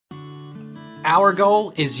Our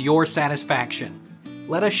goal is your satisfaction.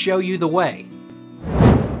 Let us show you the way.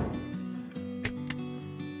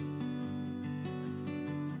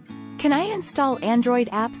 Can I install Android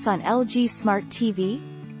apps on LG Smart TV?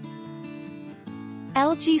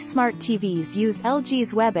 LG Smart TVs use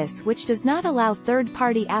LG's WebOS, which does not allow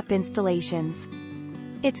third-party app installations.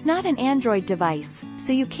 It's not an Android device,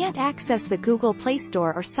 so you can't access the Google Play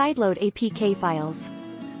Store or sideload APK files.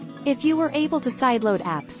 If you were able to sideload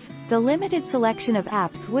apps, the limited selection of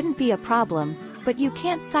apps wouldn't be a problem, but you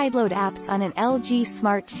can't sideload apps on an LG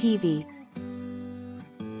Smart TV.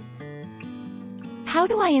 How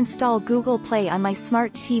do I install Google Play on my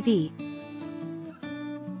Smart TV?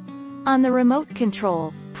 On the remote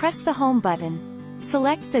control, press the Home button.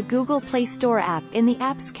 Select the Google Play Store app in the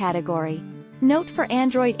Apps category. Note for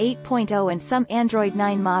Android 8.0 and some Android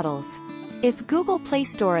 9 models. If Google Play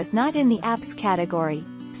Store is not in the Apps category,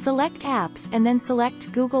 select Apps and then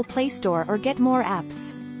select Google Play Store or Get More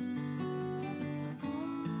Apps.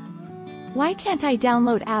 Why can't I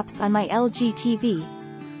download apps on my LG TV?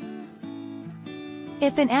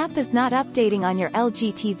 If an app is not updating on your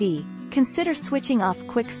LG TV, consider switching off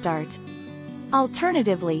Quick Start.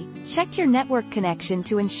 Alternatively, check your network connection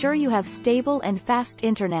to ensure you have stable and fast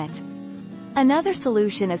internet. Another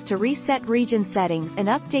solution is to reset region settings and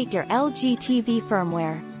update your LG TV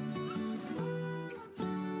firmware.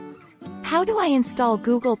 How do I install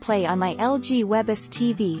Google Play on my LG WebOS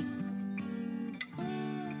TV?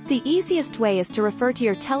 The easiest way is to refer to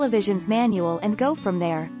your television's manual and go from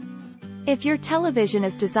there. If your television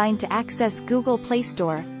is designed to access Google Play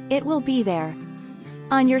Store, it will be there.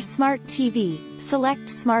 On your Smart TV, select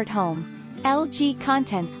Smart Home. LG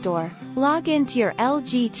Content Store. Log into your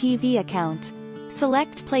LG TV account.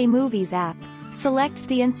 Select Play Movies app. Select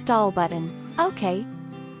the Install button. OK.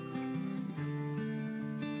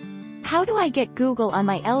 How do I get Google on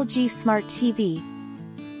my LG Smart TV?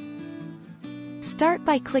 Start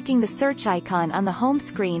by clicking the search icon on the home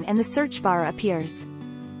screen and the search bar appears.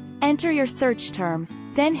 Enter your search term,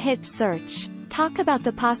 then hit Search. Talk about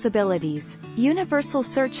the possibilities: universal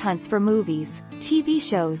search hunts for movies, TV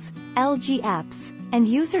shows, LG apps, and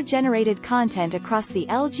user-generated content across the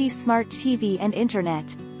LG Smart TV and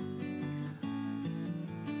Internet.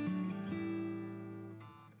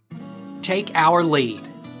 Take our lead.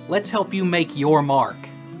 Let's help you make your mark.